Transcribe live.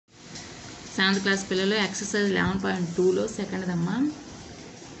Seventh class పిల్లలు exercise 11.2లో సెకండ్దమ్మా.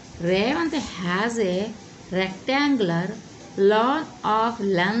 Revanth has a rectangular lawn of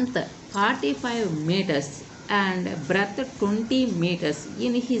length 45 meters and breadth 20 meters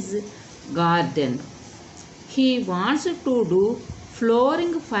in his garden. He wants to do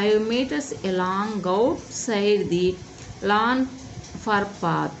flooring 5 meters along outside the lawn for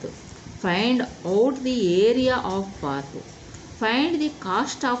path. Find out the area of path. Find the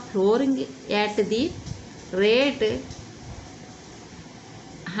cost of flooring at the rate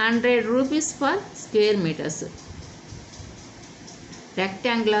 100 rupees per square meters.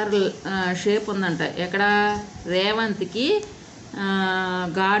 Rectangular shape ఉందంట. ఎక్కడ రేవంత్కి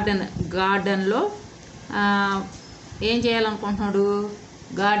గార్డెన్లో ఏం చేయాలనుకుంటున్నాడు?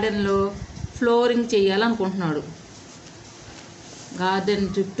 గార్డెన్లో flooring చేయాలనుకుంటున్నాడు. Garden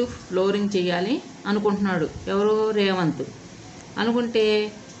చుట్టూ flooring చేయాలి అనుకుంటున్నాడు. ఎవరు? రేవంత్. అనుకుంటే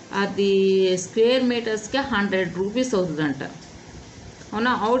అది స్క్వేర్ మీటర్స్కి 100 రూపీస్ అవుతుందంట.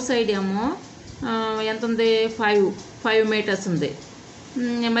 అవునా? అవుట్ సైడ్ ఏమో ఎంత ఉంది? 5 మీటర్స్ ఉంది.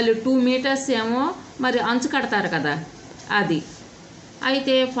 మళ్ళీ 2 మీటర్స్ ఏమో మరి అంచు కడతారు కదా, అది.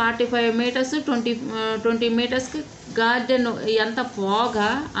 అయితే 45 మీటర్స్ 20 మీటర్స్కి గార్డెన్ ఎంత పోగా,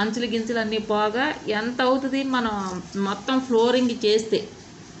 అంచులు గించులు అన్నీ పోగా ఎంత అవుతుంది మనం మొత్తం ఫ్లోరింగ్ చేస్తే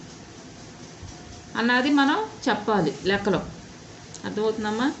అన్నది మనం చెప్పాలి లెక్కలో.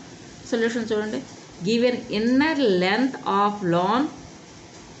 అర్థమవుతుందమ్మా? సొల్యూషన్ చూడండి. Given inner length of lawn,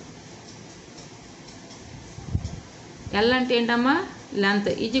 L అంటే ఏంటమ్మా? Length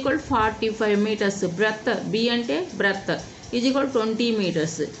is equal 45 metres. Breath, B అంటే breath, is equal 20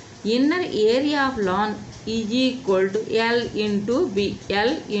 metres. Inner area of lawn is equal to L into B.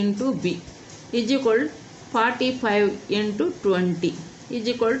 L into B is equal 45 into 20 is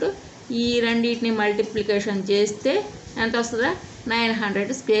equal to, ఈ రెండింటిని multiplication చేస్తే ఎంత వస్తుందా?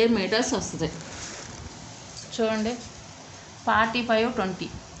 900 square metres వస్తుంది. చూడండి. 45 20,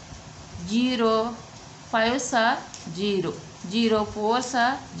 0 5 sir 0, 0 4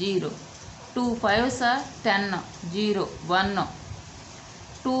 sir 0, 2 5 sir 10, 0 1,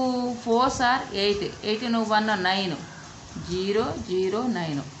 2 4 sir 8, 8 1 9, 0 0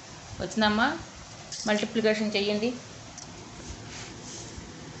 9 వచ్చిందమ్మా. Multiplication చెయ్యండి.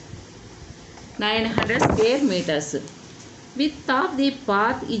 900 square metres. With of the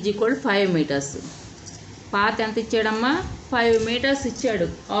path is equal 5 metres. Path ఎంత ఇచ్చాడమ్మా? 5 మీటర్స్ ఇచ్చాడు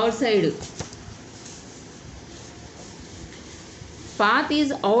out side. Path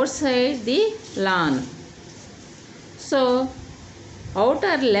is outside the lawn. So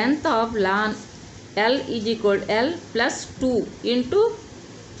outer length of lawn L is equal to L plus 2 into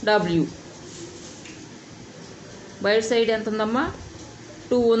W. బయట side ఎంత ఉందమ్మా?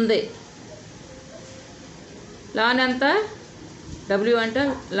 2 ఉంది. Lawn ఎంత? W అంటే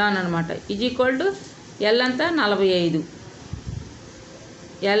lawn అనమాట. Is equal to L అంతా 45.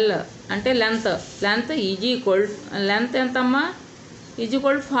 ఎల్ అంటే length. Length is equal, length ఎంతమ్మా? Is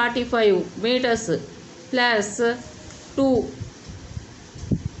equal 45 metres plus 2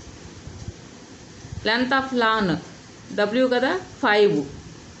 length of lawn W కదా 5.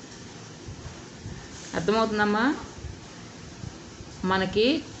 అర్థమవుతుందమ్మా? మనకి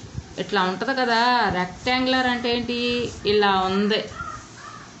ఇట్లా ఉంటుంది కదా. రెక్టాంగులర్ అంటే ఏంటి? ఇలా ఉంది.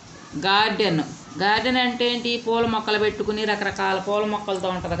 గార్డెన్ అంటే ఏంటి? పూల మొక్కలు పెట్టుకుని రకరకాల పూల మొక్కలతో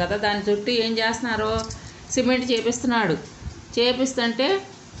ఉంటుంది కదా. దాని చుట్టూ ఏం చేస్తున్నారు? సిమెంట్ చేపిస్తున్నాడు. చేపిస్తుంటే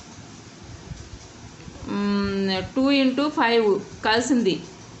 2 into 5 కలిసింది.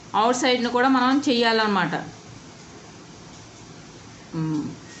 అవుట్ సైడ్ని కూడా మనం చెయ్యాలన్నమాట.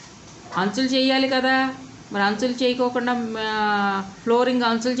 అంచులు చేయాలి కదా. మరి అంచులు చేయకోకుండా, ఫ్లోరింగ్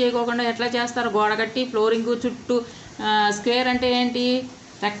అంచులు చేయకోకుండా ఎట్లా చేస్తారు? గోడ కట్టి ఫ్లోరింగ్ చుట్టూ. స్క్వేర్ అంటే ఏంటి?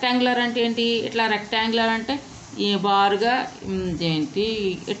 రెక్టాంగులర్ అంటే ఏంటి? ఇట్లా రెక్టాంగులర్ అంటే ఈ బారుగా ఏంటి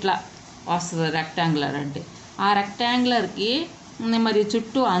ఇట్లా వస్తుంది రెక్టాంగులర్ అంటే. ఆ రెక్టాంగులర్కి మరి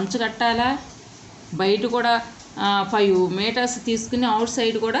చుట్టూ అంచు కట్టాలా. బయట కూడా 5 మీటర్స్ తీసుకుని అవుట్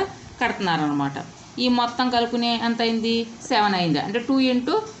సైడ్ కూడా కడుతున్నారు అనమాట. ఈ మొత్తం కలుపుకునే ఎంత అయింది? 7 అయింది. అంటే 2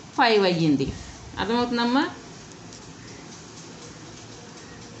 into 5 అయ్యింది. అర్థమవుతుందమ్మా?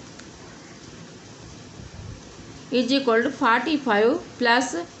 Is equal to 45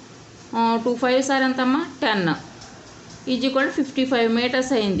 plus 2 5 sir ఎంతమ్మా? 10 ఈజ్ ఈక్వల్ 55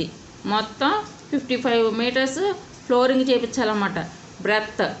 మీటర్స్ అయింది. మొత్తం 55 metres flooring చేయించాలన్నమాట.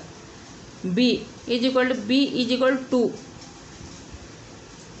 Breath B is equal to, B is equal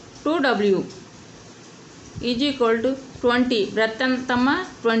 2W is equal to 20. Breath ఎంతమ్మా?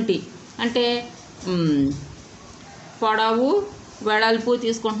 20. అంటే పొడవు వెడల్పు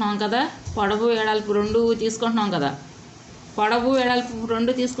తీసుకుంటున్నాం కదా. పొడవు వెడల్పు 2 తీసుకుంటున్నాం కదా. పొడవు వెడల్పు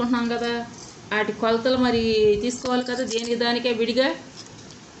 2 తీసుకుంటున్నాం కదా. వాటి కొలతలు మరి తీసుకోవాలి కదా, దేనికి దానికే విడిగా.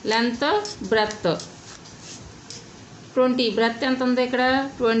 లెంత్ బ్రెత్ 20, బ్రెత్ ఎంత ఉంది ఇక్కడ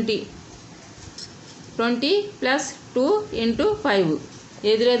 20 ప్లస్ 2 ఇంటూ 5.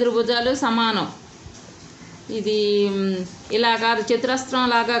 ఎదురెదురు భుజాలు సమానం. ఇది ఇలా కాదు, చతురస్రం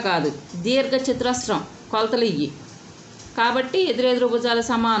లాగా కాదు, దీర్ఘ చతురస్రం కొలతలు ఇవి కాబట్టి ఎదురెదురు భుజాలు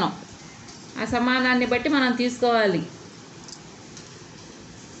సమానం. ఆ సమానాన్ని బట్టి మనం తీసుకోవాలి.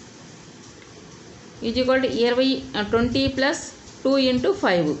 Is equal to 20 plus 2 into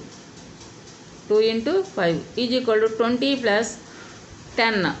 5 is equal to 20 plus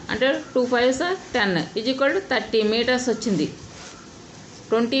 10 అంటే 2 5s 10 ఈజ్ఈక్వల్ టు 30 మీటర్స్ వచ్చింది.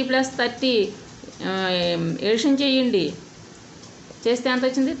 20 ప్లస్ 30 ఎడిషన్ చేయండి, చేస్తే ఎంత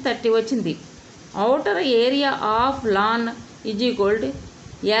వచ్చింది 30 వచ్చింది. outer area of lawn is equal to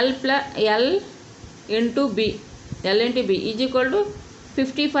L into B is equal to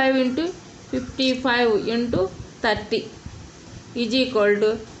 55 into 30 is equal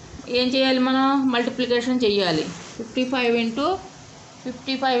to ఏం చేయాలి మనం మల్టిప్లికేషన్ చేయాలి.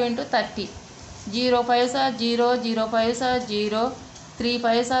 55 into 30 0 5s are 0 0 5s are 0 3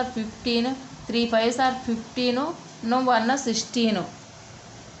 5s are 15 3 5s are 15 no 1 16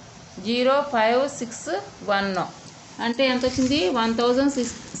 0 5 6 1 అంటే ఎంత వచ్చింది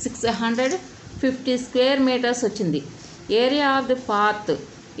 1650 స్క్వేర్ మీటర్స్ వచ్చింది. Area of the path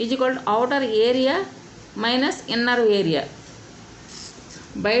is equal to outer area minus inner area.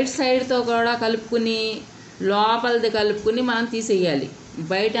 బయట సైడ్తో కూడా కలుపుకుని లోపలిది కలుపుకుని మనం తీసేయాలి.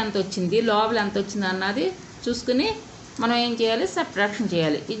 బయట ఎంత వచ్చింది లోపల ఎంత వచ్చింది అన్నది చూసుకుని మనం ఏం చేయాలి, సబ్ట్రాక్షన్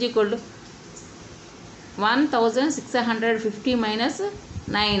చేయాలి. Is equal to 1650 minus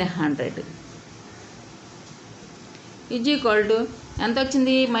 900 is equal to ఎంత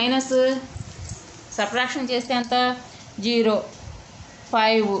వచ్చింది, మైనస్ సబ్ట్రాక్షన్ చేస్తే ఎంత 0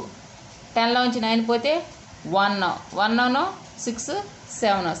 5 10లోంచి 9 పోతే 1 6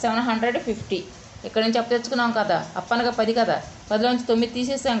 750. ఇక్కడ నుంచి అప్పు తెచ్చుకున్నాం కదా, అప్పనగా 10 కదా, 10లోంచి 9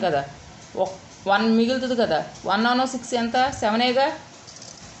 తీసేసాం కదా, 1 మిగులుతుంది కదా. 1 6 ఎంత 7గా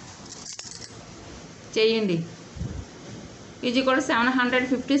చేయండి. Is equal to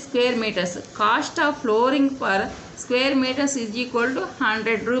 750 square metres. Cost of flooring per square metres is equal to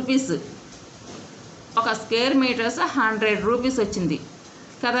 100 rupees. ఒక స్క్వేర్ మీటర్స్ 100 రూపీస్ వచ్చింది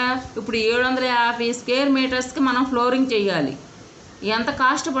కదా. ఇప్పుడు 750 స్క్వేర్ మీటర్స్కి మనం ఫ్లోరింగ్ చేయాలి. ఎంత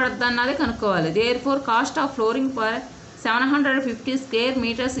కాస్ట్ పడుతుంది అన్నది కనుక్కోవాలి. There four cost of flooring per 750 square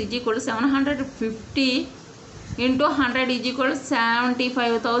metres is equal to 750 into 100 is equal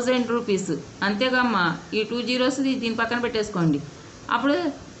 75,000 rupees. అంతేగమ్మా, ఈ 2 zeros దీని పక్కన పెట్టేసుకోండి, అప్పుడు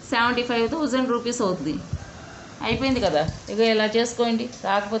 75,000 రూపీస్ అవుతుంది. అయిపోయింది కదా. ఇక ఇలా చేసుకోండి.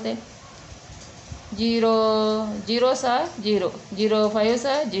 రాకపోతే 0 0s 0 0 5s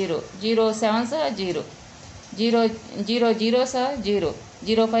 0 0 7s 0 0 0 0s 0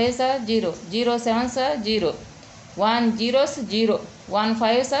 0 5s 0 0 7s 0 1 zeros 0 1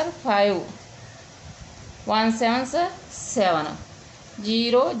 5s 5 1 7s 7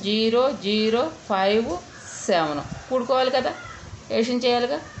 0 0 0 5 7 కూడుకోవాలి కదా, ఎడిషన్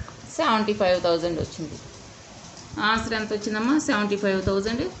చేయాలిగా. 75,000 వచ్చింది. ఆన్సర్ ఎంత వచ్చిందమ్మా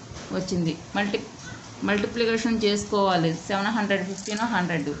 75,000 వచ్చింది. మల్టిప్లికేషన్ చేసుకోవాలి. 750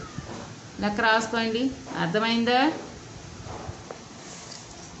 100 లెక్క రాసుకోండి. అర్థమైందా?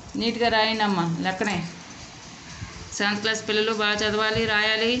 నీట్గా రాయండి అమ్మ లెక్కనే. 7th క్లాస్ పిల్లలు బాగా చదవాలి,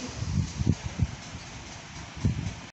 రాయాలి.